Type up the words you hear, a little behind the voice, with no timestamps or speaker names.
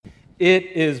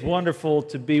It is wonderful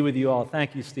to be with you all.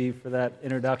 Thank you, Steve, for that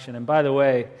introduction. And by the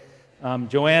way,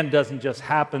 Joanne doesn't just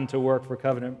happen to work for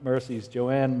Covenant Mercies.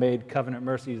 Joanne made Covenant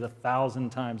Mercies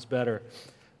 1,000 times better.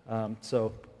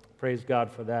 So praise God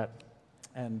for that.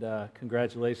 And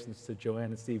congratulations to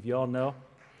Joanne and Steve. You all know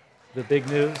the big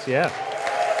news? Yeah.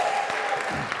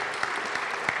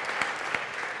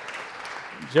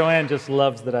 Joanne just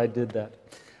loves that I did that.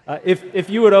 If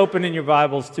you would open in your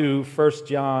Bibles to 1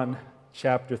 John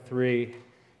chapter 3.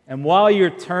 And while you're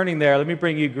turning there, let me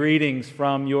bring you greetings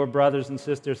from your brothers and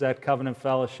sisters at Covenant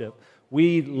Fellowship.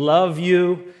 We love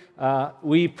you.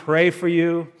 We pray for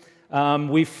you.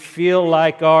 We feel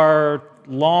like our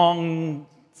long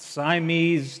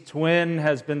Siamese twin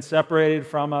has been separated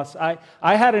from us.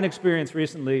 I had an experience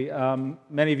recently.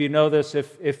 Many of you know this.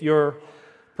 If you're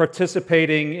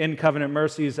participating in Covenant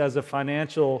Mercies as a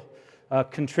financial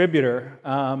contributor,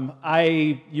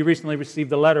 you recently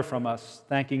received a letter from us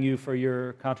thanking you for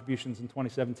your contributions in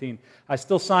 2017. I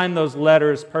still sign those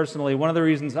letters personally. One of the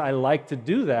reasons I like to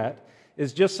do that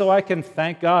is just so I can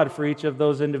thank God for each of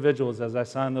those individuals as I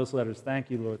sign those letters.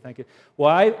 Thank you, Lord. Thank you.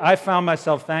 Well, I found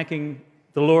myself thanking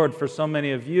the Lord for so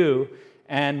many of you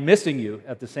and missing you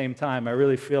at the same time. I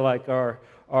really feel like our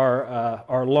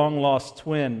long-lost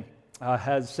twin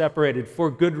has separated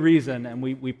for good reason, and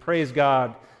we praise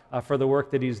God for the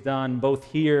work that He's done both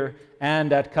here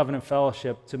and at Covenant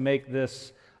Fellowship to make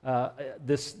this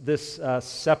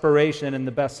separation in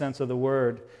the best sense of the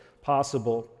word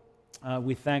possible.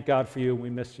 We thank God for you, we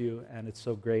miss you, and it's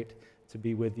so great to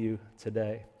be with you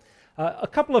today. A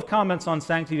couple of comments on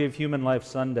Sanctity of Human Life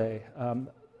Sunday.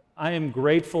 I am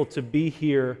grateful to be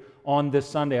here on this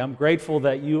Sunday. I'm grateful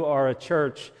that you are a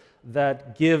church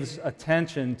that gives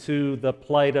attention to the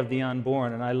plight of the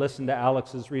unborn. And I listened to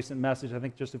Alex's recent message, I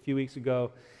think just a few weeks ago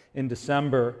in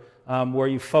December, where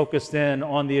you focused in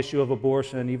on the issue of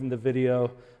abortion, even the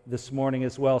video this morning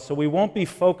as well. So we won't be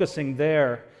focusing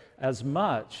there as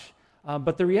much.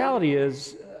 But the reality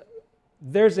is,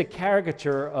 there's a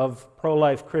caricature of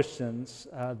pro-life Christians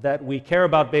that we care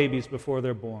about babies before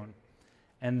they're born.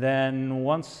 And then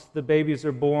once the babies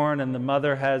are born and the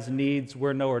mother has needs,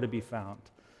 we're nowhere to be found.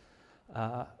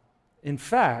 In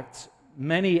fact,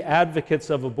 many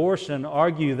advocates of abortion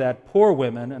argue that poor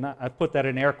women, and I put that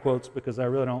in air quotes because I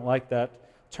really don't like that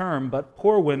term, but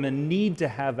poor women need to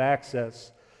have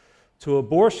access to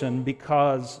abortion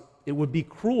because it would be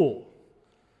cruel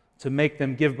to make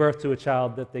them give birth to a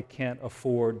child that they can't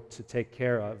afford to take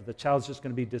care of. The child's just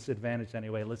going to be disadvantaged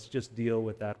anyway. Let's just deal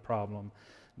with that problem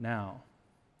now.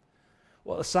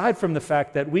 Well, aside from the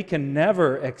fact that we can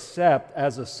never accept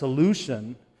as a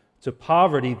solution to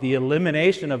poverty the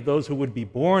elimination of those who would be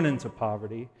born into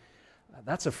poverty,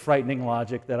 that's a frightening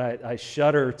logic that I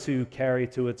shudder to carry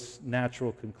to its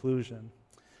natural conclusion.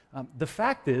 The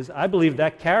fact is, I believe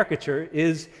that caricature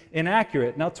is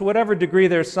inaccurate. Now, to whatever degree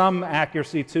there's some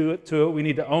accuracy to it, we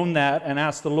need to own that and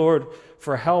ask the Lord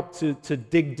for help to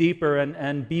dig deeper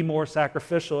and be more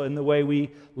sacrificial in the way we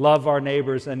love our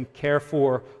neighbors and care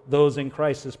for those in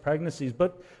crisis pregnancies.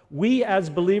 But we as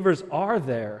believers are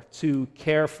there to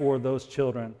care for those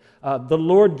children. The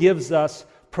Lord gives us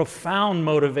profound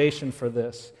motivation for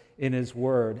this in His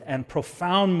Word, and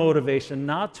profound motivation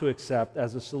not to accept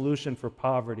as a solution for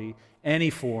poverty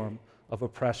any form of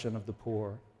oppression of the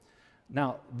poor.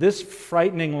 Now, this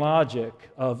frightening logic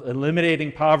of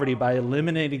eliminating poverty by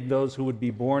eliminating those who would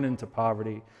be born into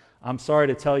poverty, I'm sorry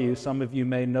to tell you, some of you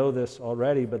may know this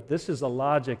already, but this is a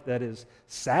logic that is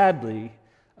sadly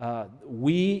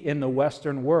we in the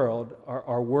Western world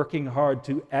are working hard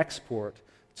to export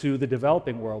to the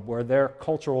developing world, where their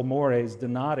cultural mores do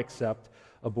not accept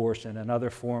abortion and other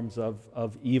forms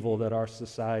of evil that our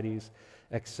societies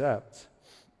accept.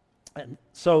 And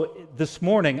so this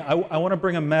morning, I want to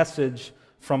bring a message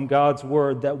from God's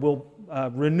Word that will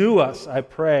renew us, I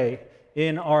pray,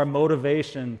 in our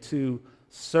motivation to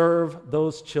serve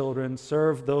those children,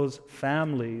 serve those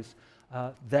families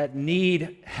that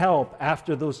need help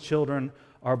after those children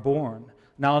are born.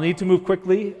 Now, I'll need to move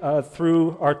quickly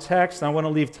through our text. I want to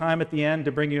leave time at the end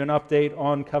to bring you an update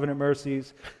on Covenant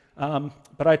Mercies.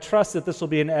 But I trust that this will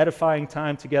be an edifying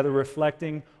time together,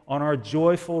 reflecting on our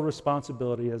joyful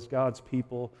responsibility as God's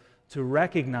people to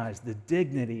recognize the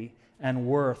dignity and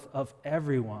worth of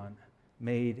everyone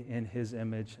made in His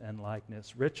image and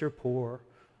likeness, rich or poor,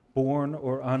 born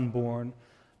or unborn,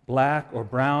 black or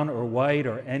brown or white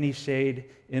or any shade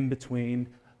in between,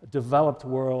 developed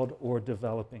world or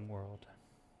developing world.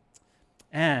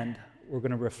 And we're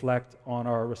going to reflect on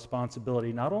our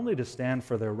responsibility not only to stand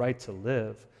for their right to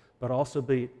live, but also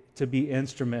to be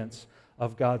instruments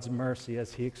of God's mercy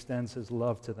as He extends His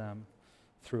love to them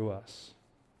through us.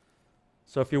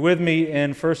 So if you're with me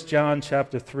in 1 John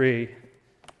chapter 3, I'm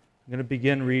going to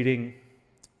begin reading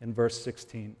in verse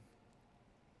 16.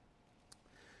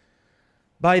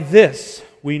 By this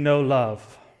we know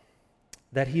love,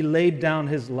 that he laid down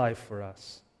his life for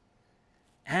us,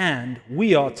 and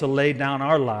we ought to lay down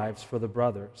our lives for the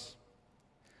brothers.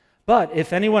 But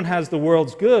if anyone has the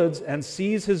world's goods and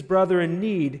sees his brother in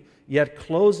need, yet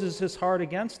closes his heart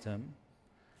against him,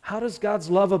 how does God's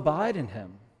love abide in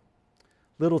him?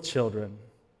 Little children,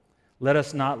 let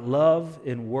us not love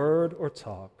in word or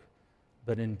talk,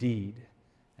 but in deed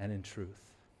and in truth.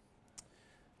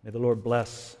 May the Lord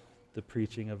bless the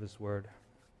preaching of his word.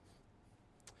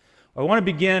 I want to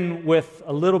begin with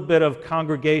a little bit of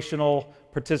congregational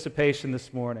participation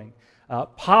this morning.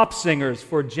 Pop singers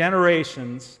for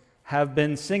generations have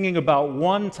been singing about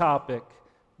one topic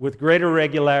with greater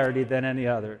regularity than any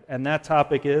other, and that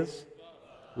topic is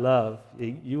love.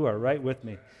 You are right with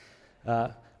me.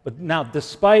 But now,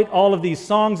 despite all of these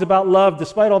songs about love,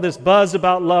 despite all this buzz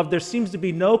about love, there seems to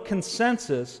be no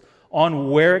consensus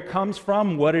on where it comes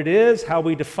from, what it is, how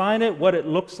we define it, what it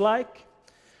looks like.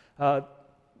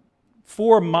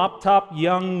 4 mop-top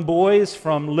young boys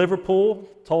from Liverpool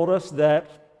told us that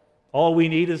all we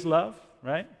need is love,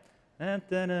 right?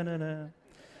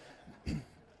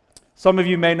 Some of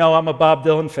you may know I'm a Bob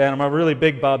Dylan fan. I'm a really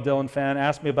big Bob Dylan fan.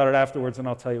 Ask me about it afterwards and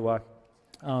I'll tell you why.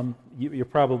 You're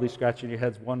probably scratching your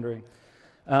heads wondering.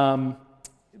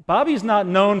 Bobby's not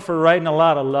known for writing a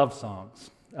lot of love songs,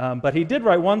 but he did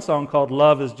write one song called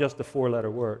Love is Just a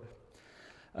 4-letter word.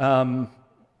 The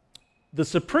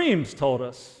Supremes told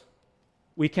us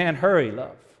we can't hurry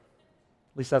love.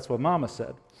 At least that's what Mama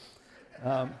said.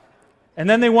 And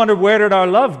then they wondered, where did our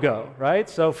love go, right?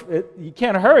 So you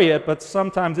can't hurry it, but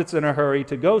sometimes it's in a hurry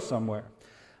to go somewhere.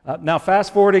 Now,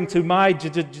 fast forwarding to my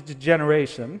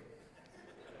generation,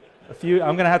 I'm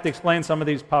going to have to explain some of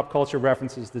these pop culture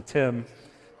references to Tim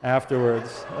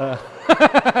afterwards.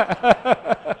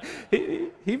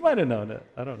 He might have known it.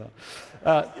 I don't know.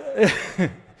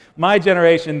 My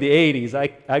generation, the 80s.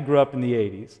 I grew up in the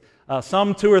 80s.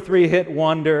 Some 2 or 3 hit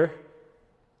wonder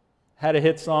had a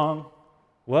hit song.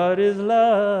 What is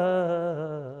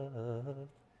love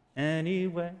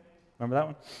anyway? Remember that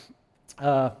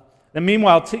one? And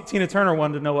meanwhile, Tina Turner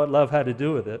wanted to know what love had to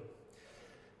do with it.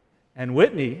 And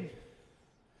Whitney,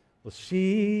 well,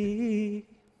 she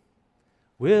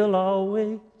will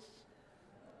always,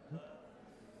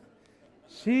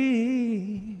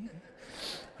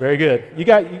 very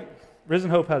good. Risen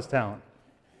Hope has talent.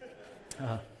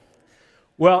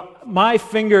 Well, my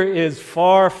finger is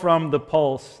far from the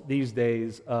pulse these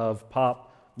days of pop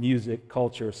music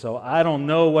culture, so I don't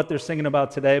know what they're singing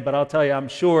about today, but I'll tell you, I'm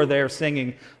sure they're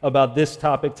singing about this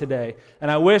topic today.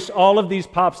 And I wish all of these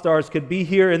pop stars could be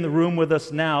here in the room with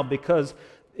us now, because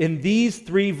in these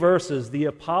 3 verses, the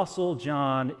Apostle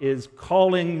John is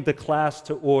calling the class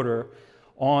to order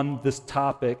on this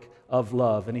topic of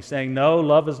love. And he's saying, no,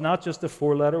 love is not just a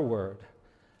 4-letter word.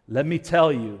 Let me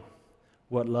tell you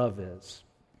what love is.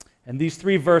 And these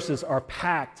 3 verses are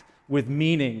packed with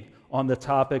meaning on the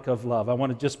topic of love. I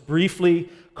want to just briefly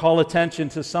call attention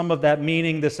to some of that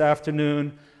meaning this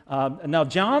afternoon. Now,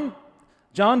 John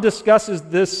discusses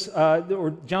this,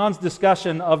 or John's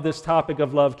discussion of this topic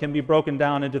of love can be broken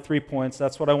down into 3 points.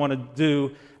 That's what I want to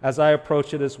do as I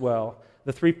approach it as well.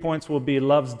 The 3 points will be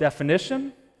love's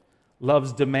definition,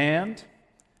 love's demand,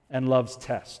 and love's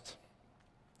test.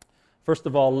 First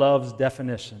of all, love's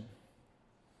definition.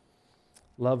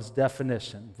 Love's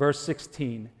definition. Verse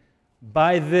 16,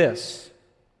 by this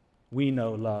we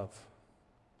know love.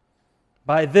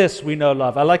 By this we know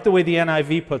love. I like the way the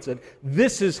NIV puts it.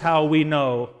 This is how we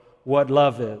know what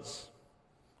love is.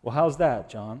 Well, how's that,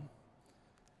 John?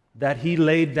 That he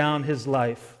laid down his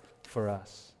life for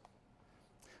us.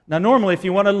 Now, normally, if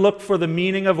you want to look for the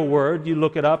meaning of a word, you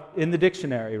look it up in the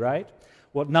dictionary, right?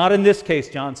 Well, not in this case,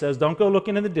 John says. Don't go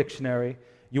looking in the dictionary.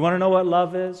 You want to know what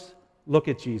love is? Look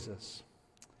at Jesus.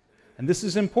 And this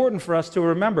is important for us to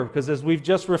remember, because as we've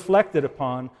just reflected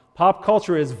upon, pop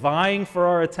culture is vying for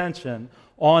our attention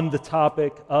on the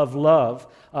topic of love.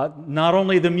 Not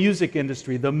only the music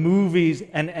industry, the movies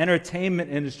and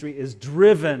entertainment industry is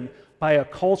driven by a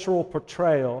cultural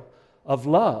portrayal of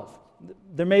love.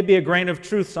 There may be a grain of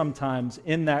truth sometimes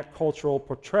in that cultural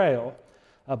portrayal,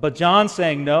 but John's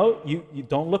saying, no, you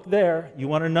don't look there. You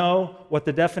want to know what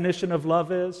the definition of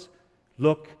love is?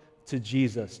 Look to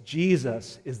Jesus.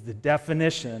 Jesus is the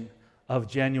definition of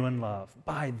genuine love.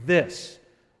 By this,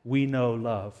 we know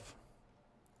love.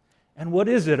 And what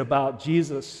is it about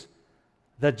Jesus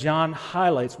that John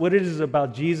highlights? What it is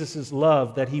about Jesus'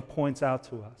 love that he points out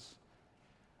to us?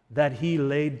 That he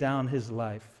laid down his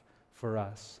life for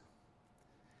us.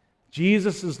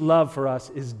 Jesus' love for us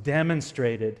is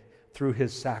demonstrated through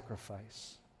his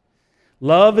sacrifice.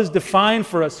 Love is defined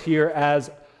for us here as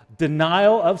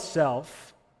denial of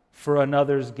self for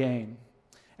another's gain.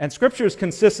 And Scripture is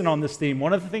consistent on this theme.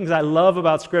 One of the things I love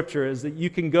about Scripture is that you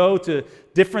can go to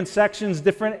different sections,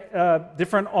 different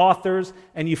authors,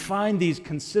 and you find these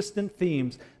consistent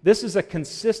themes. This is a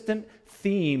consistent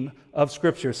theme of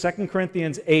Scripture. 2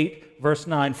 Corinthians 8, verse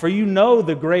 9. For you know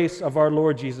the grace of our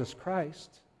Lord Jesus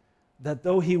Christ, that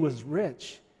though he was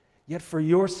rich, yet for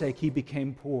your sake he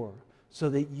became poor,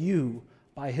 so that you,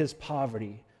 by his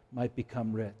poverty, might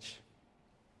become rich.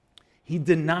 He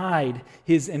denied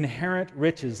his inherent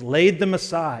riches, laid them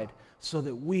aside, so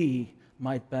that we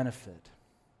might benefit.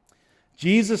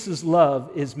 Jesus' love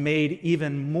is made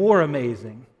even more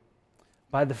amazing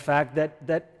by the fact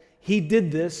that he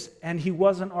did this and he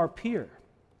wasn't our peer.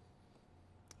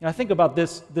 I think about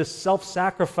this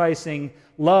self-sacrificing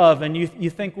love, and you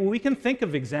think, well, we can think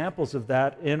of examples of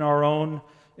that in our own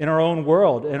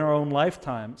world, in our own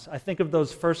lifetimes. I think of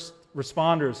those first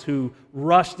responders who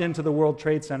rushed into the World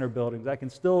Trade Center buildings. I can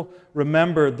still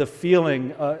remember the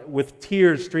feeling with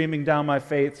tears streaming down my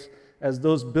face as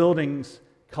those buildings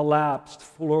collapsed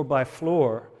floor by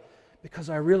floor, because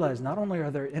I realized not only are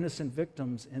there innocent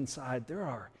victims inside, there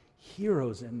are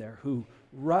heroes in there who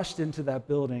rushed into that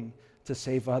building to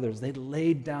save others. They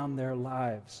laid down their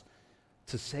lives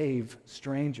to save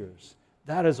strangers.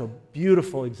 That is a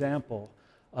beautiful example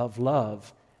of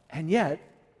love. And yet,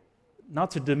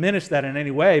 not to diminish that in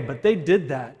any way, but they did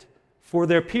that for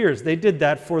their peers. They did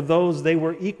that for those they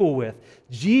were equal with.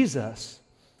 Jesus,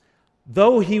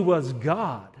 though he was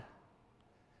God,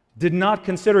 did not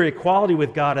consider equality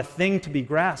with God a thing to be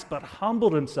grasped, but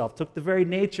humbled himself, took the very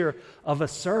nature of a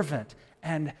servant,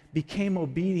 and became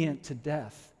obedient to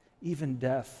death, even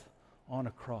death on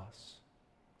a cross.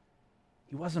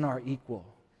 He wasn't our equal.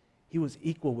 He was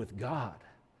equal with God,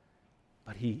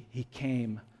 but he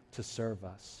came to serve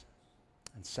us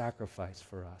and sacrifice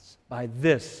for us. By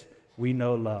this we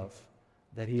know love,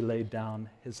 that he laid down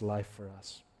his life for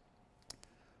us.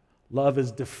 Love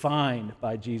is defined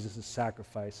by Jesus'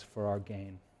 sacrifice for our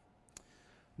gain.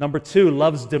 Number 2,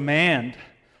 love's demand.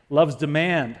 Love's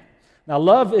demand. Now,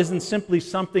 love isn't simply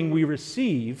something we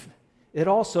receive, it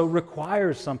also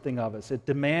requires something of us. It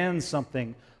demands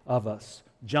something of us.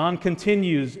 John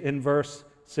continues in verse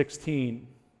 16.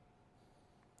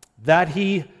 That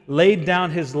he laid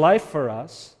down his life for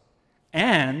us,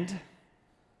 and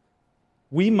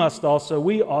we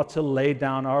ought to lay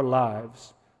down our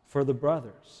lives for the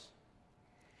brothers.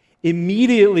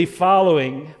 Immediately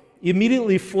flowing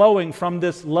from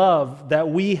this love that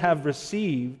we have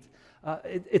received,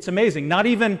 it's amazing. Not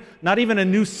even a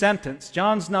new sentence.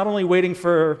 John's not only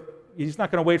he's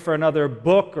not going to wait for another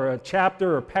book or a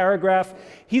chapter or paragraph.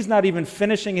 He's not even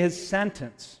finishing his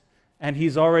sentence. And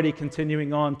he's already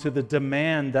continuing on to the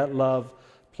demand that love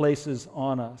places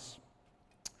on us.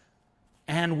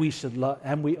 And we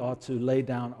ought to lay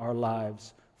down our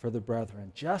lives for the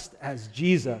brethren. Just as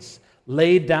Jesus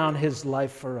laid down his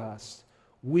life for us,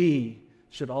 we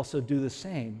should also do the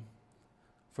same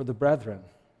for the brethren.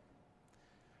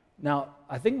 Now,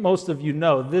 I think most of you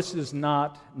know this is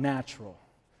not natural.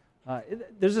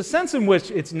 There's a sense in which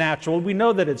it's natural. We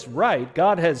know that it's right.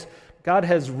 God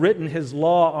has written his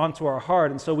law onto our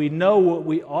heart, and so we know what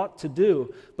we ought to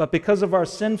do. But because of our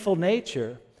sinful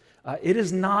nature, it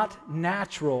is not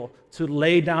natural to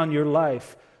lay down your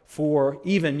life for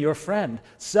even your friend.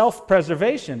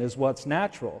 Self-preservation is what's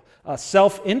natural.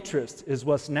 Self-interest is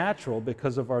what's natural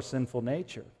because of our sinful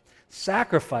nature.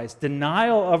 Sacrifice,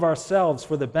 denial of ourselves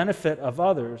for the benefit of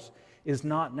others is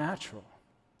not natural.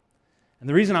 And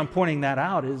the reason I'm pointing that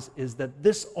out is that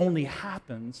this only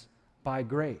happens by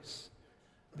grace.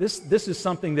 This is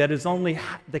something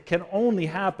that can only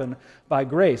happen by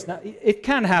grace. Now, it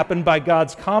can happen by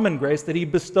God's common grace that he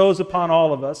bestows upon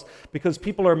all of us, because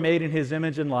people are made in his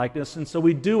image and likeness, and so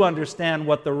we do understand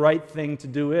what the right thing to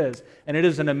do is. And it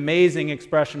is an amazing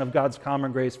expression of God's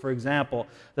common grace, for example,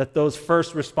 that those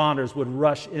first responders would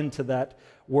rush into that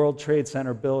World Trade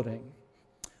Center building.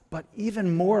 But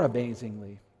even more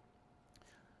amazingly,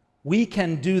 we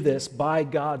can do this by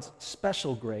God's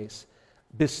special grace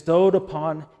bestowed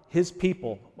upon his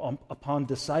people, upon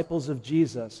disciples of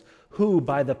Jesus, who,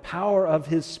 by the power of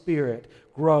his Spirit,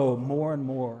 grow more and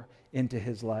more into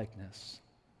his likeness.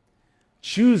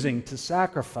 Choosing to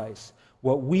sacrifice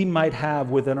what we might have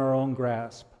within our own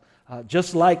grasp.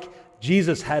 Just like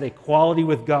Jesus had equality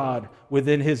with God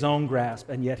within his own grasp,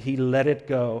 and yet he let it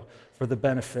go for the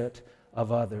benefit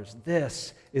of others.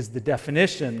 This is the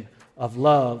definition of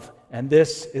love, and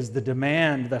this is the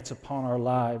demand that's upon our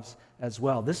lives as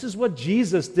well. This is what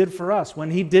Jesus did for us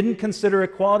when he didn't consider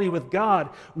equality with God,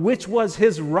 which was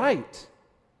his right,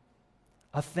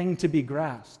 a thing to be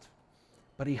grasped.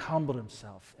 But he humbled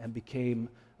himself and became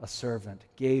a servant,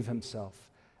 gave himself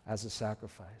as a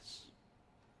sacrifice.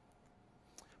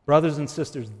 Brothers and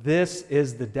sisters, this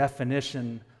is the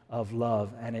definition of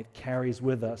love, and it carries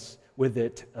with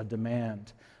it a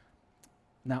demand.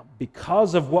 Now,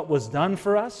 because of what was done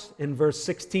for us in verse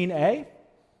 16a,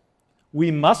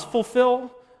 we must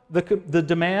fulfill the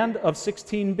demand of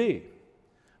 16b.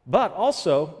 But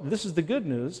also, this is the good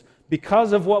news,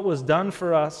 because of what was done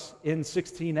for us in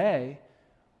 16a,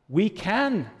 we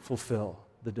can fulfill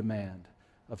the demand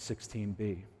of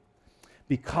 16b.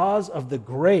 Because of the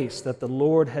grace that the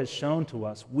Lord has shown to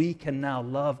us, we can now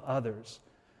love others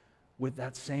with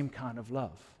that same kind of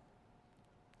love.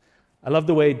 I love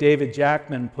the way David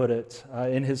Jackman put it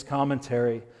in his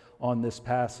commentary on this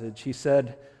passage. He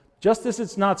said, just as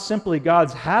it's not simply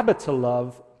God's habit to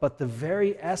love, but the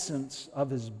very essence of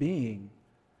his being,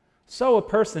 so a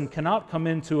person cannot come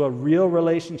into a real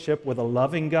relationship with a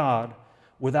loving God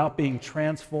without being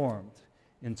transformed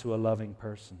into a loving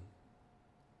person.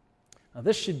 Now,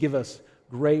 this should give us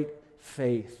great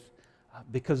faith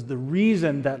because the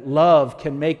reason that love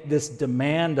can make this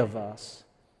demand of us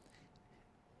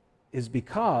is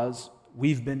because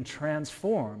we've been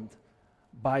transformed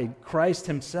by Christ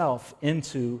himself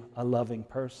into a loving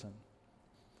person.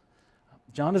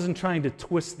 John isn't trying to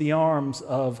twist the arms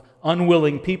of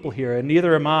unwilling people here, and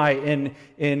neither am I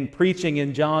in preaching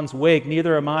in John's wake.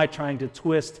 Neither am I trying to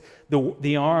twist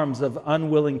the arms of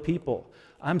unwilling people.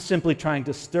 I'm simply trying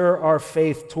to stir our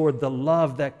faith toward the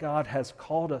love that God has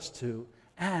called us to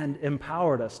and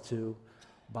empowered us to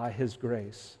by his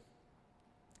grace.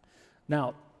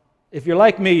 Now, if you're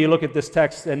like me, you look at this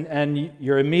text and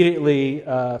you're immediately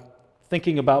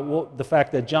thinking about the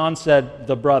fact that John said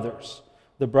the brothers.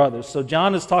 So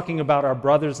John is talking about our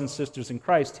brothers and sisters in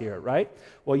Christ here, right?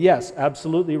 Well, yes,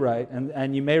 absolutely right.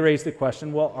 And you may raise the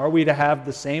question, well, are we to have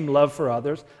the same love for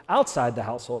others outside the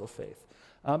household of faith?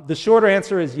 The shorter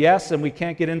answer is yes, and we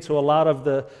can't get into a lot of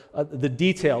the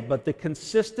detail, but the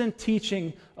consistent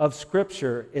teaching of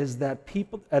Scripture is that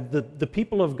the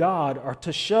people of God are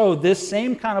to show this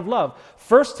same kind of love,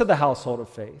 first to the household of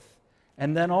faith,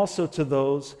 and then also to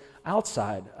those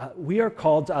outside. We are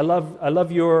called, I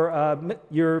love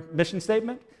your mission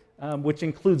statement, which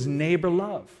includes neighbor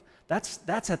love. That's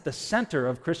at the center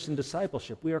of Christian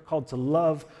discipleship. We are called to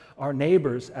love our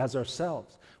neighbors as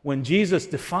ourselves. When Jesus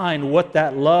defined what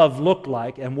that love looked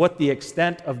like and what the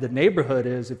extent of the neighborhood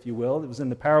is, if you will, it was in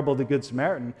the parable of the Good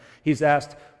Samaritan, he's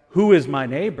asked, who is my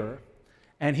neighbor?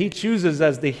 And he chooses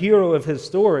as the hero of his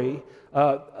story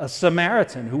a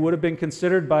Samaritan who would have been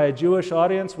considered by a Jewish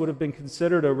audience, would have been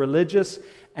considered a religious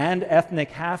and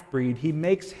ethnic half-breed. He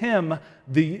makes him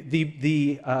the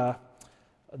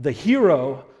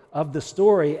hero of the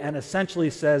story and essentially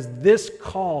says this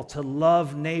call to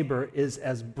love neighbor is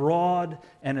as broad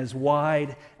and as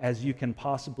wide as you can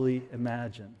possibly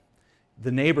imagine.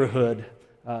 The neighborhood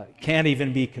can't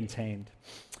even be contained.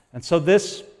 And so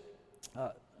this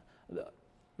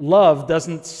love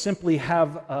doesn't simply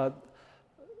have a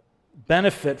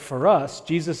benefit for us,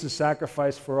 Jesus'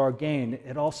 sacrifice for our gain.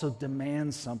 It also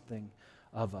demands something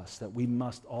of us that we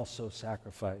must also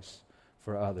sacrifice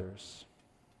for others.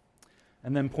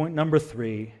 And then point number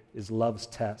 3 is love's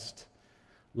test.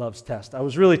 Love's test. I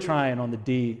was really trying on the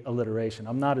D alliteration.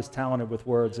 I'm not as talented with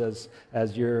words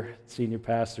as your senior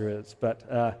pastor is,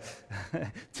 but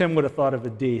Tim would have thought of a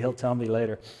D. He'll tell me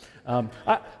later.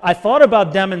 I thought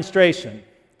about demonstration,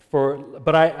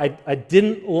 but I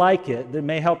didn't like it. It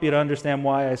may help you to understand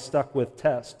why I stuck with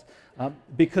test.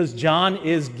 Because John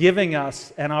is giving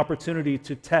us an opportunity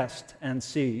to test and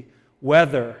see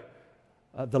whether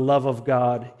the love of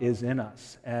God is in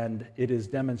us, and it is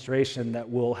demonstration that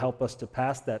will help us to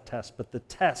pass that test, but the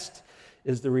test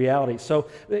is the reality. So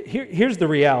here's the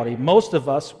reality. Most of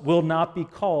us will not be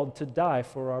called to die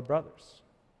for our brothers.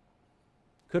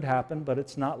 Could happen, but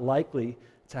it's not likely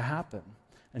to happen.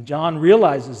 And John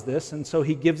realizes this, and so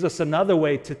he gives us another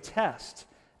way to test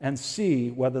and see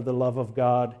whether the love of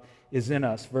God is in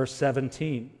us. Verse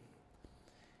 17,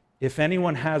 if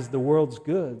anyone has the world's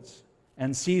goods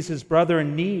and sees his brother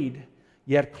in need,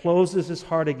 yet closes his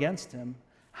heart against him,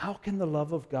 how can the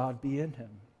love of God be in him?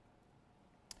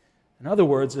 In other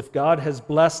words, if God has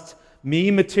blessed me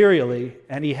materially,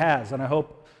 and he has, and I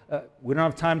hope, we don't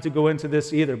have time to go into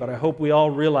this either, but I hope we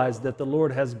all realize that the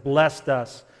Lord has blessed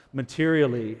us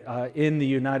materially in the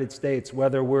United States,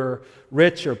 whether we're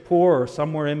rich or poor or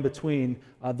somewhere in between,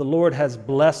 the Lord has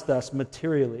blessed us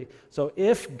materially. So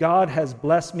if God has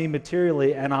blessed me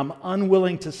materially and I'm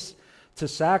unwilling to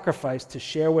sacrifice, to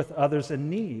share with others in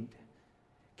need,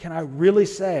 can I really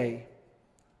say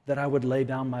that I would lay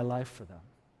down my life for them?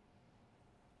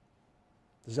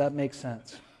 Does that make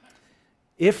sense?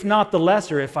 If not the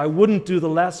lesser, if I wouldn't do the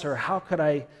lesser, how could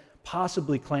I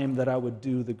possibly claim that I would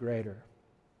do the greater?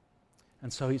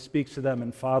 And so he speaks to them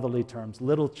in fatherly terms.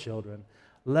 Little children,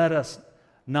 let us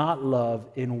not love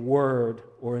in word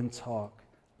or in talk,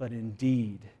 but in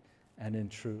deed and in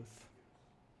truth.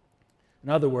 In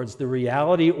other words, the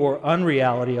reality or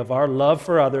unreality of our love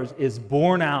for others is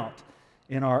borne out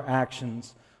in our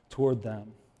actions toward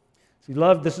them. See,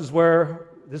 love, this is where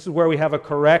we have a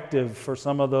corrective for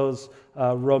some of those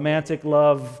romantic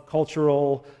love,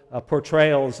 cultural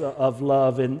portrayals of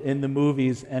love in the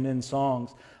movies and in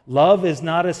songs. Love is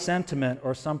not a sentiment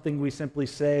or something we simply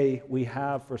say we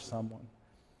have for someone.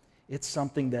 It's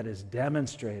something that is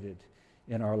demonstrated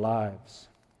in our lives.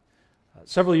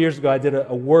 Several years ago, I did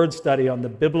a word study on the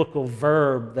biblical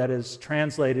verb that is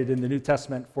translated in the New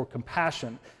Testament for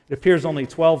compassion. It appears only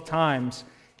 12 times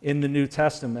in the New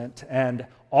Testament, and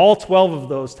all 12 of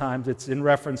those times it's in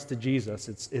reference to Jesus.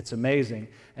 It's amazing.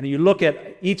 And you look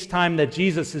at each time that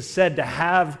Jesus is said to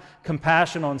have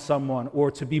compassion on someone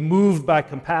or to be moved by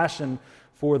compassion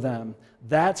for them,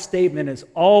 that statement is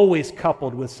always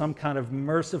coupled with some kind of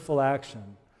merciful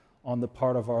action on the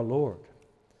part of our Lord.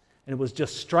 And it was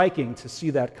just striking to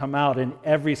see that come out in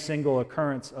every single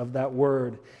occurrence of that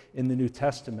word in the New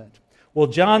Testament. Well,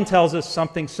 John tells us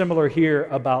something similar here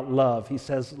about love. He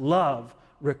says, love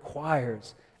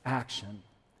requires action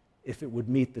if it would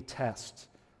meet the test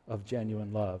of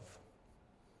genuine love.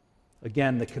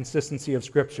 Again, the consistency of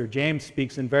Scripture. James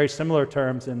speaks in very similar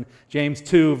terms in James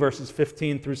 2, verses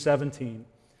 15 through 17.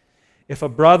 If a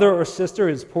brother or sister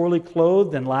is poorly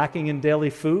clothed and lacking in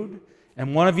daily food,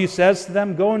 and one of you says to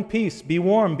them, go in peace, be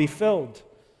warm, be filled,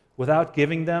 without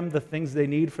giving them the things they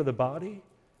need for the body,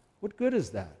 what good is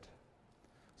that?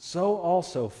 So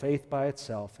also faith by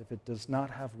itself, if it does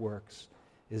not have works,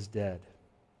 is dead.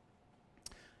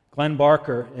 Glenn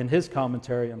Barker, in his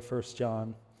commentary on 1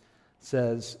 John,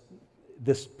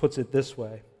 puts it this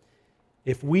way: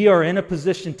 if we are in a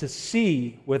position to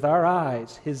see with our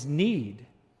eyes his need,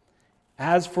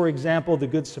 as for example the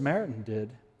Good Samaritan did,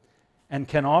 and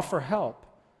can offer help,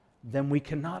 then we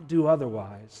cannot do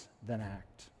otherwise than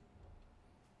act.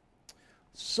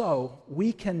 So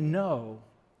we can know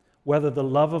whether the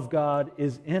love of God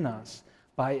is in us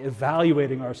by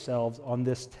evaluating ourselves on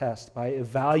this test, by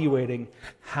evaluating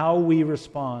how we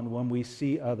respond when we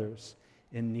see others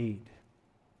in need.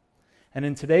 And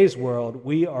in today's world,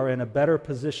 we are in a better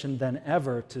position than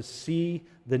ever to see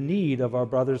the need of our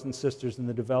brothers and sisters in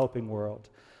the developing world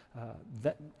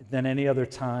than any other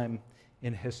time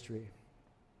in history.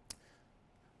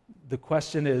 The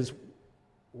question is,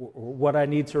 what I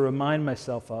need to remind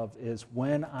myself of is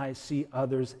when I see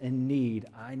others in need,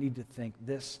 I need to think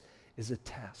this is a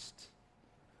test.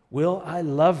 Will I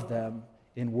love them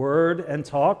in word and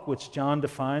talk, which John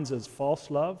defines as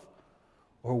false love,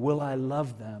 or will I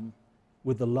love them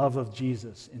with the love of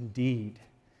Jesus in deed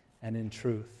and in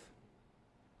truth?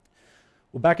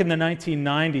 Well, back in the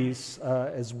 1990s,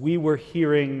 as we were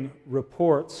hearing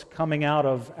reports coming out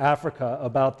of Africa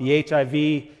about the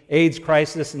HIV/AIDS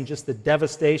crisis and just the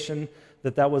devastation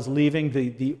that was leaving,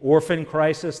 the orphan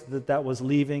crisis that was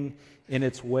leaving in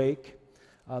its wake,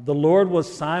 the Lord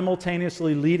was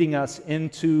simultaneously leading us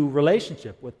into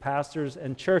relationship with pastors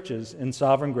and churches in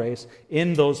Sovereign Grace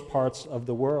in those parts of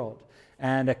the world.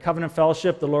 And at Covenant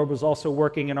Fellowship, the Lord was also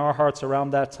working in our hearts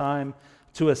around that time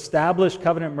to establish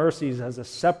Covenant Mercies as a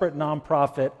separate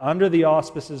nonprofit under the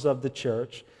auspices of the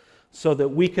church so that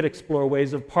we could explore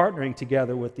ways of partnering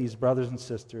together with these brothers and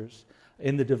sisters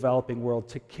in the developing world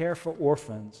to care for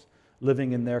orphans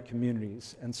living in their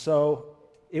communities. And so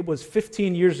it was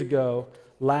 15 years ago,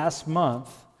 last month,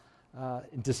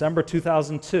 in December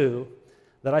 2002,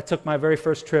 that I took my very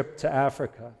first trip to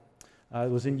Africa.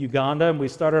 It was in Uganda, and we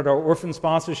started our orphan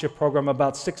sponsorship program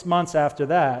about 6 months after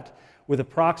that, with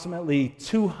approximately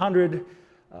 200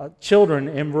 children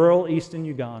in rural eastern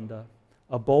Uganda,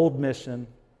 a bold mission,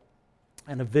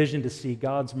 and a vision to see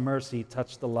God's mercy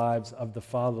touch the lives of the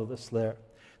fatherless there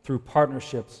through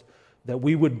partnerships that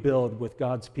we would build with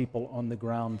God's people on the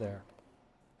ground there.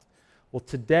 Well,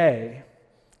 today,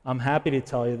 I'm happy to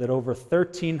tell you that over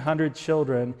 1,300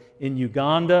 children in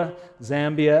Uganda,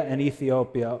 Zambia, and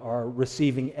Ethiopia are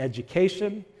receiving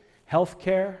education, health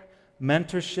care,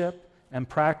 mentorship, and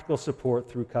practical support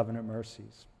through Covenant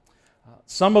Mercies.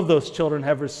 Some of those children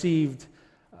have received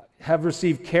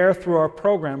care through our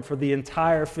program for the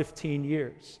entire 15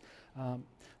 years.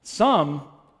 Some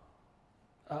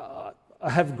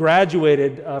have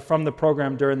graduated from the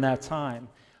program during that time,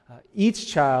 each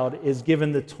child is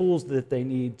given the tools that they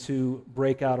need to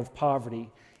break out of poverty.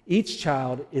 Each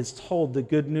child is told the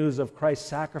good news of Christ's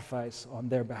sacrifice on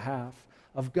their behalf,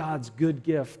 of God's good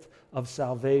gift of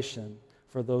salvation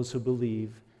for those who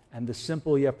believe, and the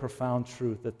simple yet profound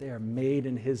truth that they are made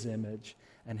in His image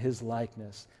and His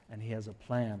likeness, and He has a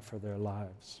plan for their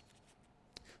lives.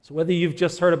 So whether you've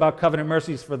just heard about Covenant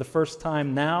Mercies for the first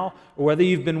time now, or whether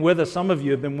you've been with us, some of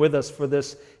you have been with us for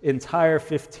this entire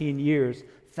 15 years,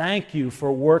 thank you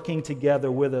for working together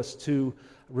with us to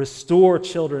restore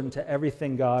children to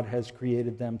everything God has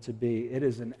created them to be. It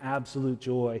is an absolute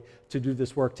joy to do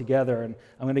this work together, and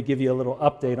I'm going to give you a little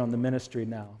update on the ministry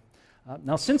now.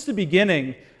 Now, since the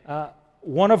beginning,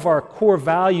 one of our core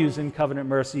values in Covenant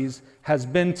Mercies has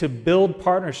been to build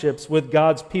partnerships with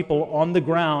God's people on the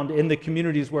ground in the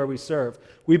communities where we serve.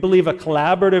 We believe a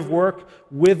collaborative work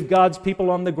with God's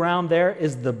people on the ground there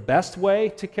is the best way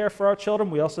to care for our children.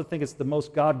 We also think it's the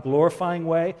most God-glorifying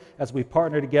way as we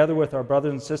partner together with our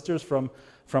brothers and sisters from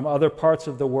other parts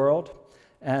of the world.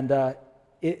 And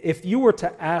if you were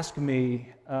to ask me,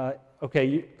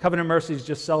 Covenant Mercies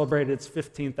just celebrated its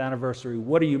 15th anniversary,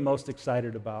 what are you most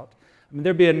excited about? I mean,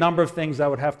 there'd be a number of things I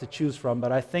would have to choose from,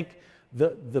 but I think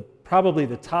probably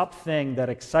the top thing that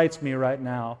excites me right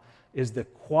now is the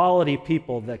quality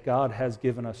people that God has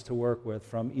given us to work with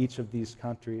from each of these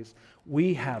countries.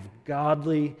 We have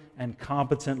godly and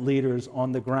competent leaders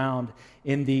on the ground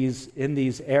in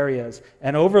these areas.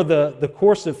 And over the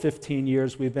course of 15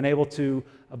 years, we've been able to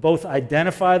both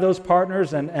identify those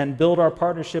partners and build our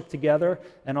partnership together,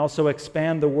 and also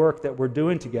expand the work that we're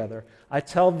doing together. I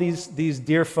tell these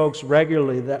dear folks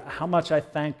regularly that how much I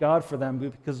thank God for them,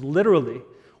 because literally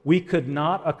we could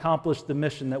not accomplish the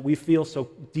mission that we feel so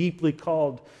deeply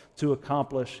called to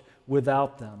accomplish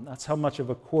without them. That's how much of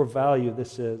a core value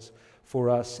this is for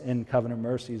us in Covenant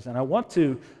Mercies. And I want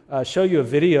to show you a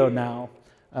video now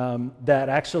that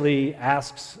actually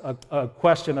asks a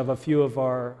question of a few of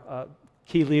our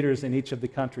key leaders in each of the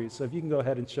countries. So if you can go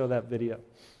ahead and show that video.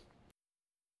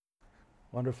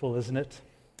 Wonderful, isn't it?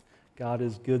 God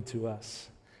is good to us.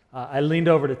 I leaned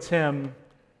over to Tim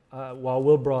while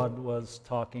Wilbrod was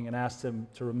talking and asked him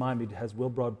to remind me, has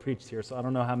Wilbrod preached here? So I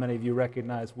don't know how many of you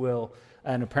recognize Will,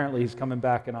 and apparently he's coming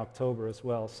back in October as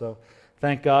well. So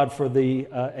thank God for the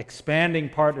expanding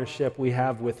partnership we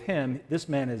have with him. This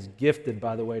man is gifted,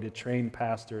 by the way, to train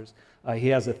pastors. He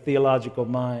has a theological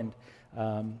mind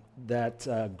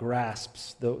that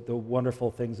grasps the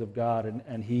wonderful things of God,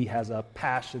 and he has a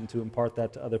passion to impart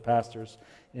that to other pastors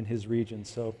in his region.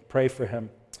 So pray for him.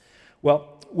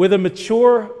 Well, with a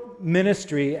mature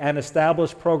ministry and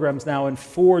established programs now in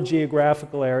 4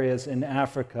 geographical areas in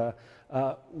Africa,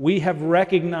 we have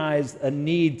recognized a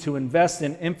need to invest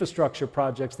in infrastructure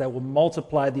projects that will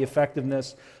multiply the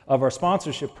effectiveness of our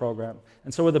sponsorship program.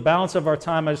 And so with the balance of our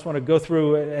time, I just want to go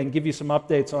through and give you some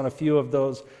updates on a few of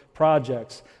those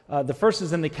projects. The first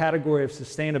is in the category of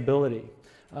sustainability.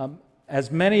 As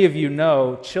many of you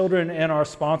know, children in our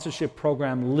sponsorship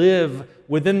program live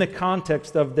within the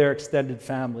context of their extended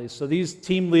families. So these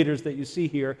team leaders that you see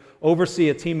here oversee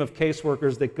a team of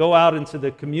caseworkers that go out into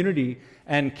the community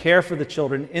and care for the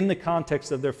children in the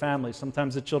context of their families.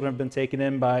 Sometimes the children have been taken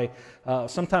in by,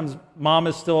 sometimes mom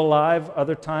is still alive,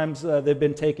 other times they've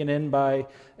been taken in by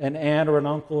an aunt or an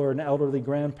uncle or an elderly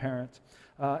grandparent.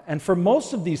 And for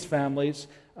most of these families,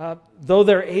 though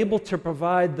they're able to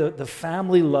provide the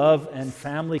family love and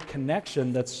family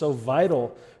connection that's so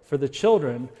vital for the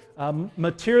children,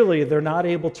 materially they're not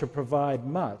able to provide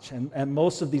much. And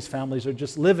most of these families are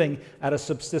just living at a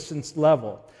subsistence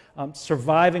level,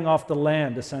 surviving off the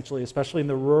land, essentially, especially in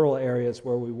the rural areas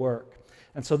where we work.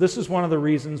 And so this is one of the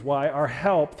reasons why our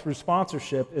help through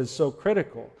sponsorship is so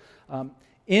critical.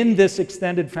 In this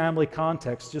extended family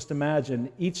context, just imagine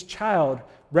each child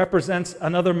represents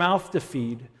another mouth to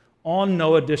feed on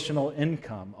no additional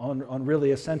income, on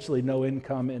really essentially no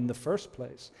income in the first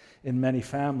place in many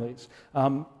families.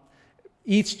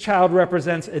 Each child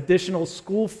represents additional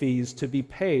school fees to be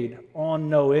paid on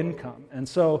no income. And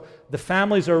so the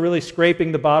families are really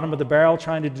scraping the bottom of the barrel,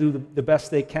 trying to do the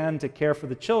best they can to care for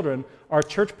the children. Our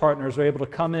church partners are able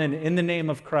to come in the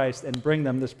name of Christ and bring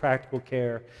them this practical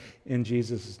care in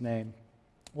Jesus' name.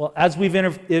 Well, as we've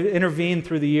intervened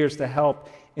through the years to help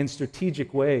in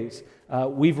strategic ways,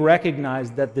 we've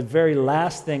recognized that the very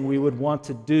last thing we would want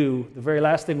to do, the very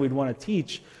last thing we'd want to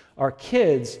teach our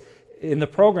kids in the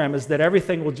program is that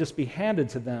everything will just be handed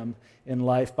to them in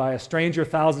life by a stranger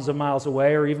thousands of miles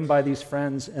away, or even by these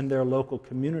friends in their local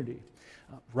community.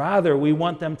 Rather, we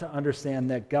want them to understand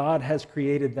that God has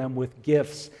created them with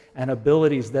gifts and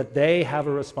abilities that they have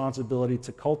a responsibility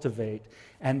to cultivate,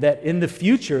 and that in the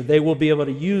future they will be able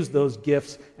to use those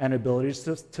gifts and abilities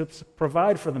to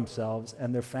provide for themselves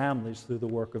and their families through the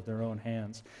work of their own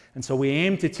hands. And so we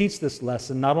aim to teach this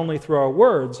lesson not only through our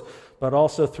words, but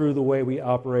also through the way we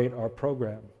operate our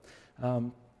program.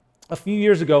 A few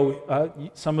years ago,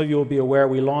 some of you will be aware,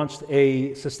 we launched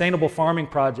a sustainable farming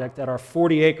project at our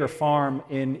 40-acre farm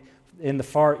in the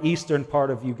far eastern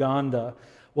part of Uganda.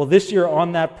 Well, this year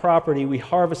on that property, we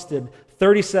harvested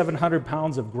 3,700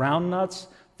 pounds of groundnuts,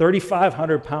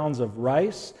 3,500 pounds of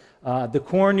rice. The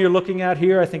corn you're looking at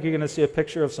here, I think you're going to see a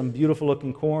picture of some beautiful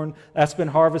looking corn. That's been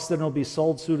harvested and will be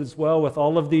sold soon as well, with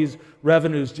all of these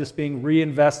revenues just being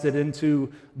reinvested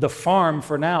into the farm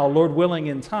for now. Lord willing,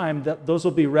 in time, those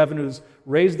will be revenues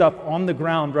raised up on the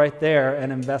ground right there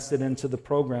and invested into the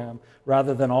program,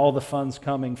 rather than all the funds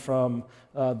coming from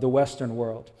the Western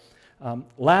world.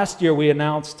 Last year, we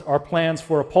announced our plans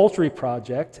for a poultry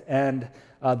project, and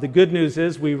the good news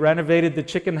is we renovated the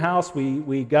chicken house.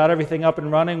 We got everything up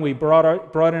and running. We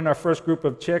brought in our first group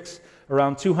of chicks.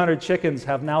 Around 200 chickens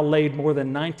have now laid more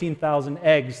than 19,000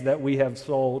 eggs that we have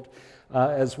sold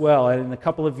as well. And in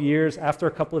after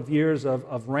a couple of years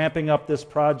of ramping up this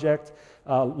project,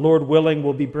 Lord willing,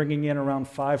 we'll be bringing in around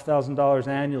 $5,000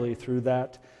 annually through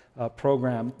that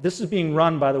program. This is being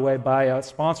run, by the way, by a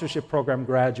sponsorship program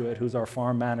graduate who's our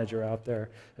farm manager out there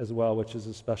as well, which is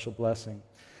a special blessing.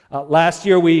 Last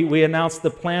year, we announced the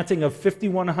planting of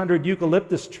 5,100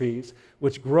 eucalyptus trees,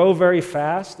 which grow very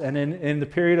fast, and in the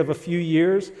period of a few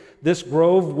years, this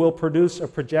grove will produce a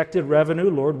projected revenue,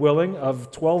 Lord willing,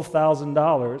 of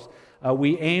 $12,000.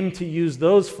 We aim to use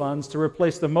those funds to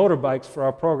replace the motorbikes for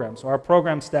our program. So our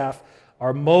program staff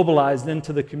are mobilized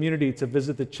into the community to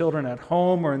visit the children at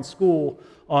home or in school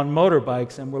on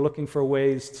motorbikes, and we're looking for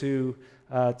ways to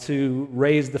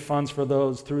raise the funds for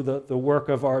those through the work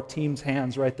of our team's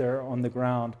hands right there on the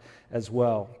ground as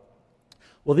well.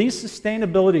 Well, these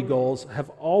sustainability goals have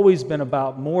always been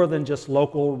about more than just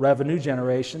local revenue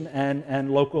generation and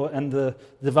the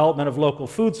development of local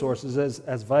food sources,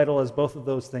 as vital as both of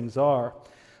those things are.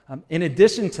 In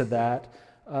addition to that,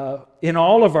 in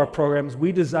all of our programs,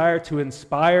 we desire to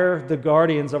inspire the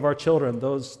guardians of our children,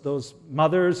 those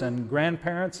mothers and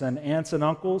grandparents and aunts and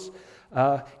uncles,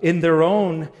 in their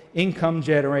own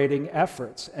income-generating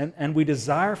efforts. And we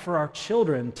desire for our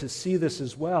children to see this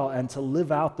as well and to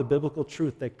live out the biblical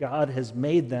truth that God has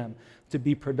made them to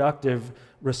be productive,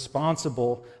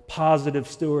 responsible, positive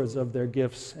stewards of their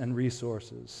gifts and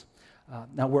resources.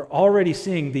 Now, we're already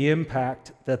seeing the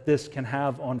impact that this can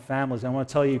have on families. I want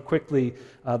to tell you quickly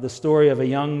the story of a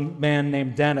young man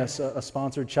named Dennis, a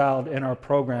sponsored child in our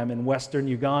program in western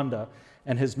Uganda,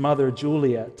 and his mother,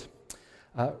 Juliet.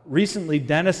 Recently,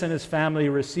 Dennis and his family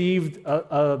received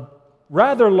a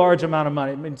rather large amount of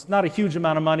money. I mean, it's not a huge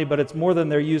amount of money, but it's more than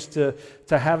they're used to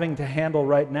having to handle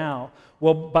right now.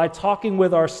 Well, by talking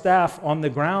with our staff on the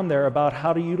ground there about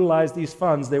how to utilize these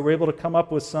funds, they were able to come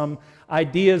up with some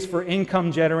ideas for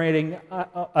income-generating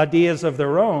ideas of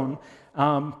their own.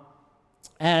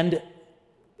 And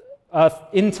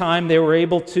in time, they were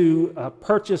able to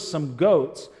purchase some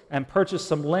goats and purchase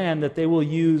some land that they will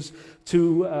use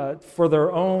for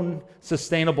their own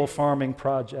sustainable farming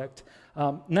project.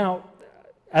 Now,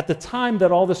 at the time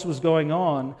that all this was going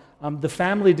on, the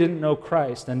family didn't know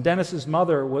Christ, and Dennis's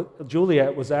mother,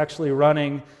 Juliet, was actually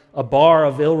running a bar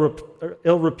of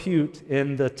ill repute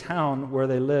in the town where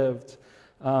they lived.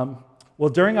 Well,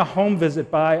 during a home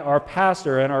visit by our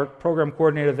pastor and our program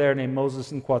coordinator there named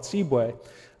Moses Nkwatsibwe,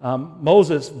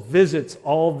 Moses visits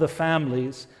all the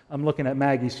families. I'm looking at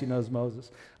Maggie, she knows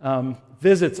Moses.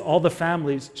 Visits all the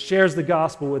families, shares the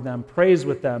gospel with them, prays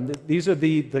with them. These are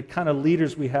the kind of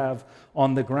leaders we have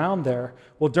on the ground there.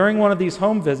 Well, during one of these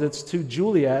home visits to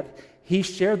Juliet, he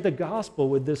shared the gospel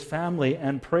with this family,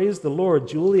 and praise the Lord,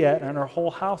 Juliet and her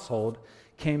whole household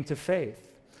came to faith.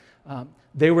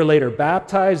 They were later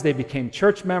baptized, they became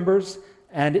church members,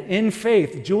 and in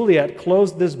faith, Juliet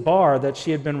closed this bar that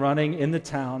she had been running in the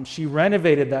town. She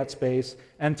renovated that space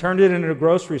and turned it into a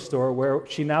grocery store where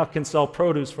she now can sell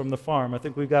produce from the farm. I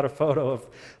think we've got a photo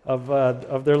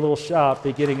of their little shop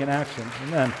beginning in action.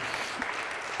 Amen.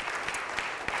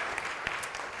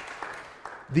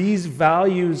 These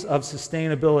values of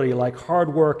sustainability, like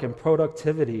hard work and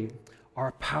productivity,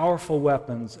 are powerful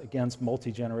weapons against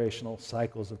multi-generational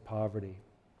cycles of poverty.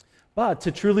 But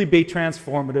to truly be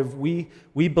transformative,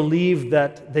 we believe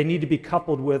that they need to be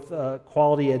coupled with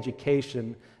quality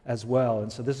education as well.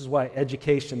 And so this is why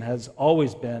education has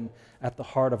always been at the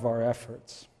heart of our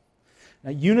efforts.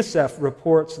 Now, UNICEF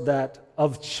reports that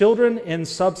of children in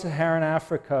sub-Saharan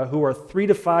Africa who are 3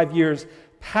 to 5 years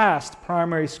past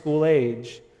primary school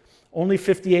age, only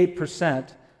 58%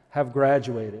 have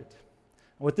graduated.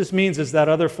 What this means is that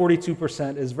other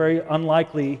 42% is very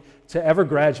unlikely to ever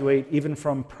graduate even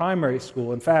from primary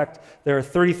school. In fact, there are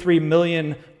 33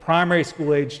 million primary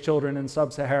school age children in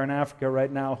sub-Saharan Africa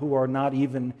right now who are not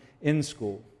even in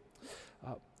school.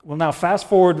 Well, now fast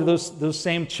forward to those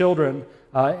same children,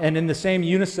 and in the same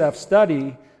UNICEF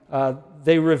study,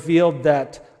 they revealed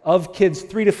that of kids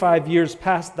 3 to 5 years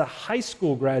past the high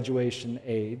school graduation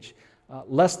age,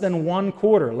 less than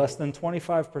 1/4, less than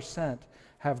 25%,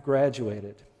 have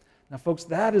graduated. Now, folks,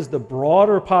 that is the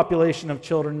broader population of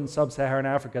children in sub-Saharan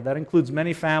Africa. That includes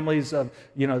many families of,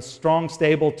 strong,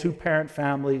 stable, two-parent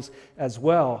families as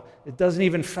well. It doesn't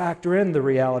even factor in the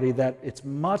reality that it's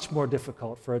much more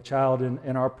difficult for a child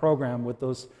in our program with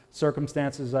those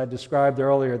circumstances I described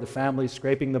earlier, the family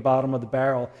scraping the bottom of the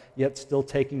barrel, yet still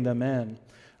taking them in.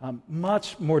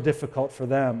 Much more difficult for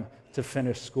them to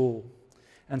finish school.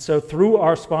 And so through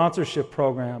our sponsorship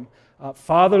program,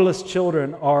 fatherless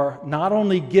children are not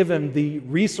only given the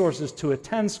resources to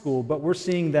attend school, but we're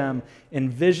seeing them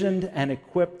envisioned and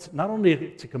equipped not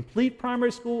only to complete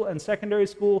primary school and secondary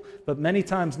school, but many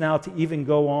times now to even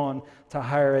go on to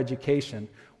higher education.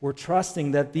 We're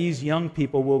trusting that these young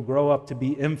people will grow up to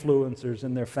be influencers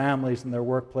in their families, in their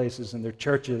workplaces, in their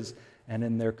churches, and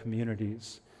in their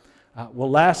communities.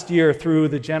 Last year, through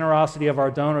the generosity of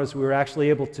our donors, we were actually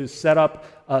able to set up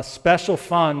a special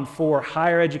fund for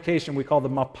higher education we call the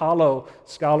Mapalo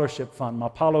Scholarship Fund.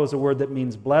 Mapalo is a word that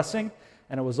means blessing,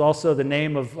 and it was also the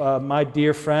name of my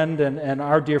dear friend and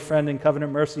our dear friend in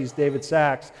Covenant Mercies, David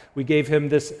Sachs. We gave him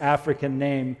this African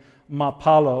name,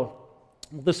 Mapalo.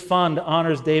 This fund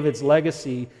honors David's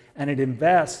legacy, and it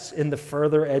invests in the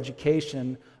further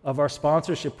education of our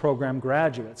sponsorship program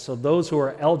graduates. So those who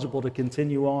are eligible to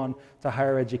continue on to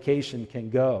higher education can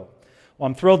go. Well,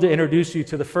 I'm thrilled to introduce you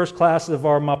to the first class of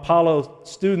our Mapalo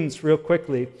students real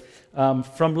quickly.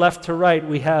 From left to right,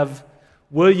 we have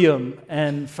William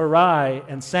and Farai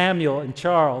and Samuel and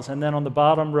Charles. And then on the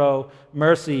bottom row,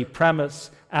 Mercy, Premise,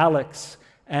 Alex,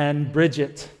 and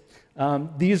Bridget.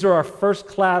 These are our first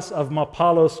class of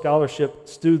Mapalo scholarship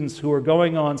students who are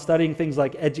going on studying things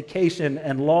like education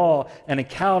and law and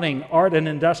accounting, art and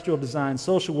industrial design,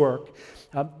 social work.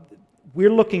 We're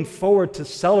looking forward to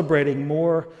celebrating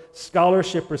more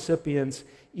scholarship recipients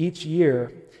each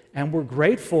year, and we're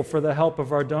grateful for the help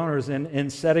of our donors in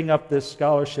setting up this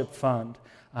scholarship fund.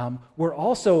 We're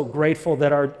also grateful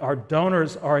that our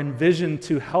donors are envisioned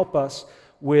to help us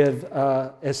with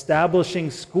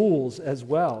establishing schools as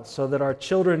well, so that our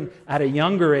children at a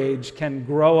younger age can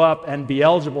grow up and be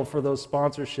eligible for those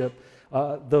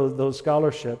those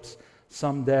scholarships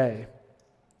someday.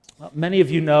 Many of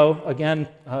you know, again,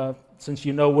 since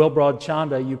you know Wilbrod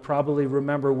Chanda, you probably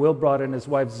remember Wilbrod and his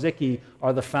wife Ziki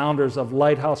are the founders of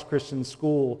Lighthouse Christian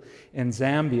School in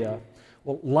Zambia.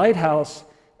 Well, Lighthouse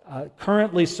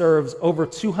currently serves over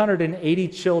 280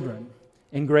 children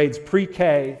in grades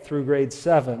pre-K through grade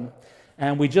 7.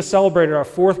 And we just celebrated our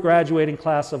 4th graduating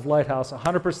class of Lighthouse.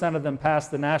 100% of them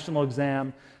passed the national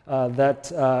exam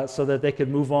so that they could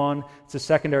move on to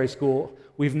secondary school.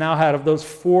 We've now had, of those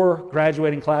 4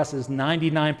 graduating classes,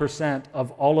 99%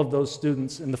 of all of those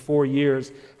students in the 4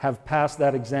 years have passed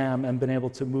that exam and been able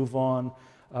to move on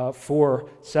for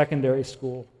secondary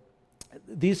school.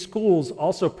 These schools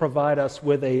also provide us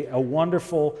with a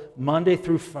wonderful Monday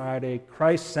through Friday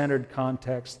Christ-centered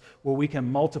context where we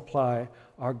can multiply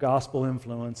our gospel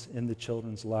influence in the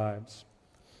children's lives.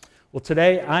 Well,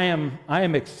 today I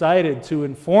am excited to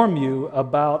inform you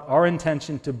about our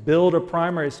intention to build a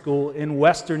primary school in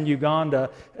western Uganda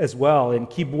as well, in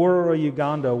Kibworo,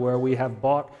 Uganda, where we have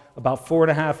bought about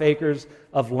 4.5 acres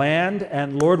of land,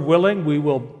 and Lord willing, we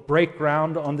will break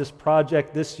ground on this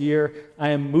project this year. I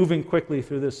am moving quickly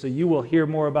through this, so you will hear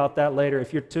more about that later.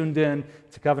 If you're tuned in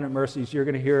to Covenant Mercies, you're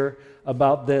going to hear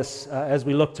about this as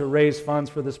we look to raise funds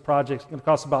for this project. It's going to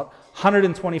cost about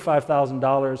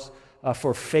 $125,000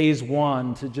 for phase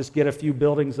 1 to just get a few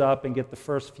buildings up and get the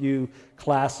first few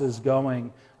classes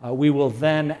going. We will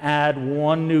then add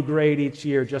 1 new grade each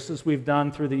year, just as we've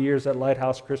done through the years at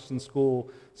Lighthouse Christian School,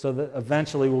 so that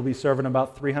eventually we'll be serving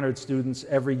about 300 students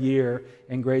every year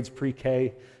in grades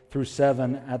pre-K through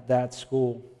 7 at that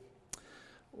school.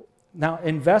 Now,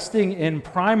 investing in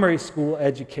primary school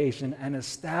education and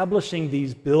establishing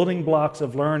these building blocks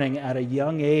of learning at a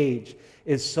young age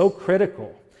is so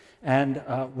critical. And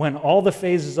when all the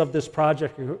phases of this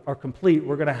project are complete,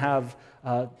 we're going to have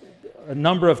a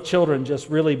number of children just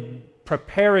really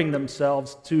preparing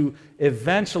themselves to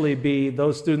eventually be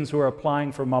those students who are applying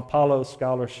for Mapalo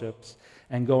scholarships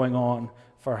and going on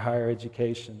for higher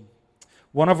education.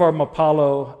 One of our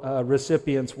Mapalo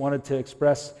recipients wanted to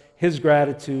express his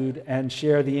gratitude and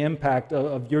share the impact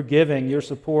of your giving, your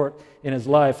support in his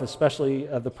life, especially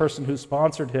the person who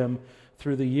sponsored him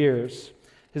through the years.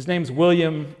 His name's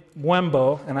William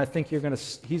Mwembo, and I think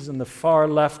he's in the far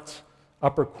left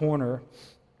upper corner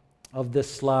of this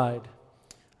slide.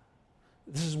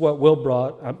 This is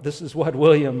what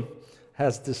William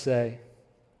has to say.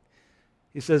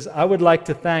 He says, "I would like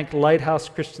to thank Lighthouse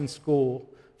Christian School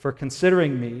for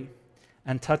considering me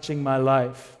and touching my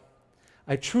life.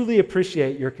 I truly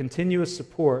appreciate your continuous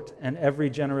support and every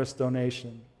generous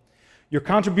donation. Your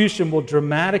contribution will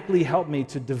dramatically help me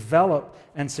to develop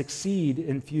and succeed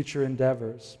in future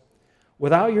endeavors.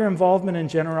 Without your involvement and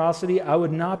generosity, I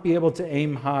would not be able to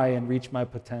aim high and reach my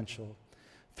potential.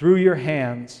 Through your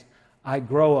hands, I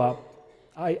grew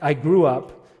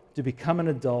up to become an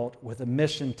adult with a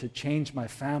mission to change my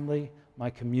family,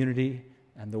 my community,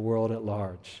 and the world at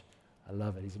large." I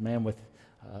love it. He's a man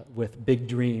with big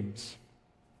dreams.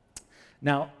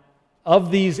 Now,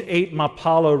 of these 8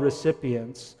 Mapalo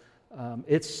recipients,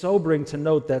 it's sobering to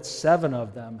note that 7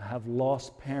 of them have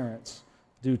lost parents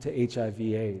due to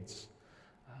HIV/AIDS.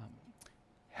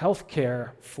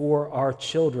 Healthcare for our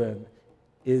children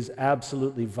is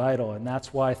absolutely vital, and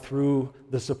that's why through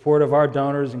the support of our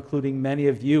donors, including many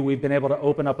of you, we've been able to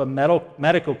open up a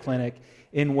medical clinic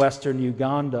in western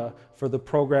Uganda for the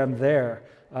program there.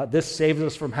 This saves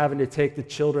us from having to take the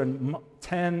children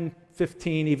 10,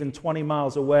 15, even 20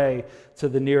 miles away to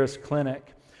the nearest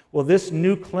clinic. Well, this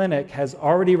new clinic has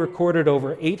already recorded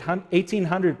over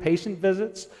 1,800 patient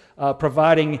visits,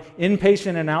 providing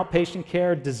inpatient and outpatient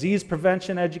care, disease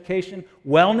prevention education,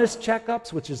 wellness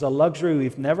checkups, which is a luxury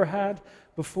we've never had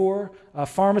before,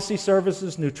 pharmacy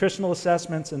services, nutritional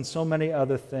assessments, and so many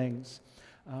other things.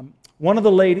 One of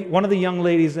the young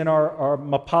ladies in our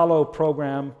Mapalo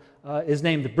program is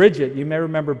named Bridget. You may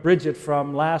remember Bridget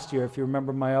from last year, if you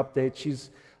remember my update.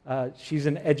 She's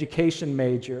an education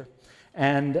major.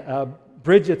 And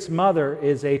Bridget's mother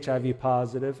is HIV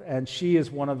positive, and she is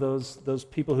one of those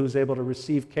people who's able to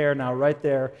receive care now right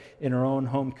there in her own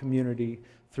home community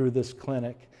through this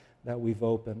clinic that we've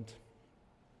opened.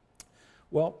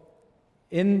 Well,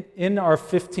 in our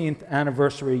 15th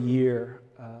anniversary year,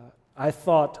 I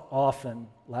thought often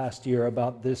last year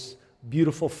about this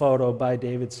beautiful photo by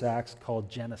David Sachs called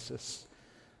Genesis.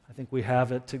 I think we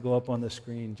have it to go up on the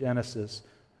screen. Genesis.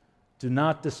 Do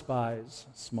not despise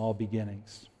small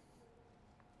beginnings.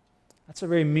 That's a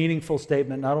very meaningful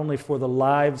statement, not only for the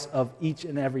lives of each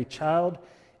and every child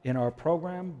in our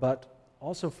program, but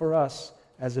also for us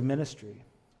as a ministry.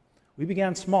 We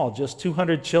began small, just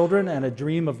 200 children and a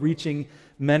dream of reaching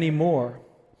many more.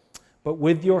 But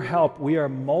with your help, we are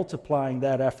multiplying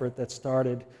that effort that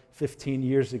started 15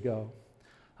 years ago.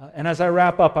 And as I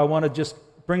wrap up, I want to just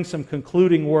bring some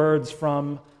concluding words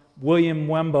from William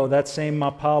Mwembo, that same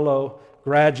Mapalo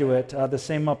graduate, the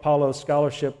same Mapalo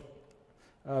scholarship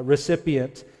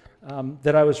recipient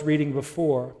that I was reading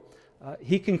before.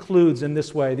 He concludes in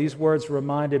this way. These words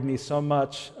reminded me so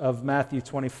much of Matthew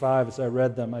 25 as I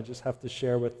read them. I just have to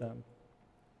share with them.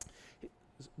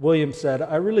 William said,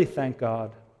 "I really thank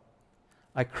God.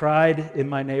 I cried in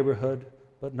my neighborhood,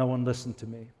 but no one listened to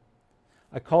me.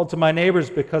 I called to my neighbors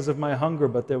because of my hunger,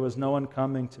 but there was no one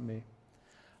coming to me.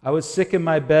 I was sick in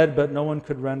my bed, but no one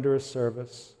could render a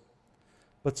service.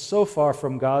 But so far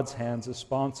from God's hands, a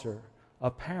sponsor,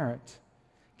 a parent,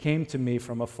 came to me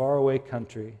from a faraway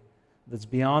country that's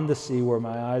beyond the sea where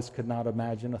my eyes could not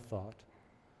imagine a thought.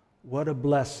 What a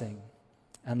blessing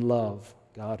and love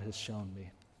God has shown me."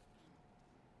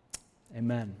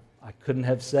 Amen. I couldn't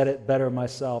have said it better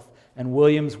myself. And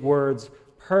William's words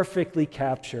perfectly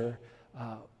capture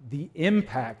the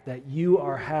impact that you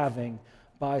are having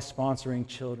by sponsoring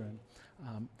children.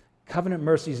 Covenant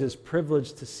Mercies is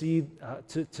privileged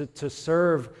to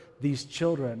serve these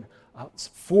children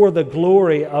for the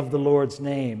glory of the Lord's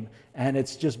name. And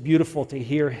it's just beautiful to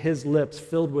hear his lips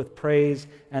filled with praise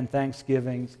and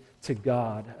thanksgiving to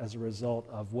God as a result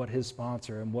of what his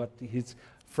sponsor and what his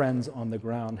friends on the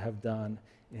ground have done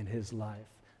in his life.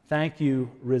 Thank you,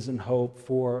 Risen Hope,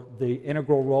 for the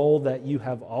integral role that you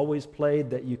have always played,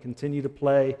 that you continue to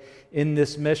play in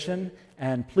this mission.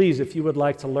 And please, if you would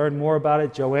like to learn more about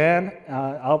it, Joanne,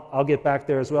 I'll get back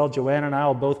there as well. Joanne and I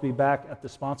will both be back at the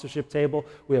sponsorship table.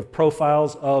 We have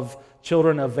profiles of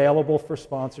children available for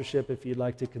sponsorship if you'd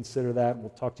like to consider that. We'll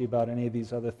talk to you about any of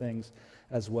these other things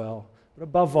as well. But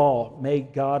above all, may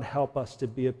God help us to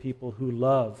be a people who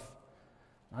love,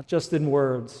 not just in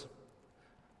words,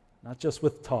 not just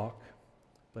with talk,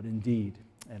 but in deed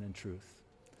and in truth.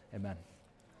 Amen.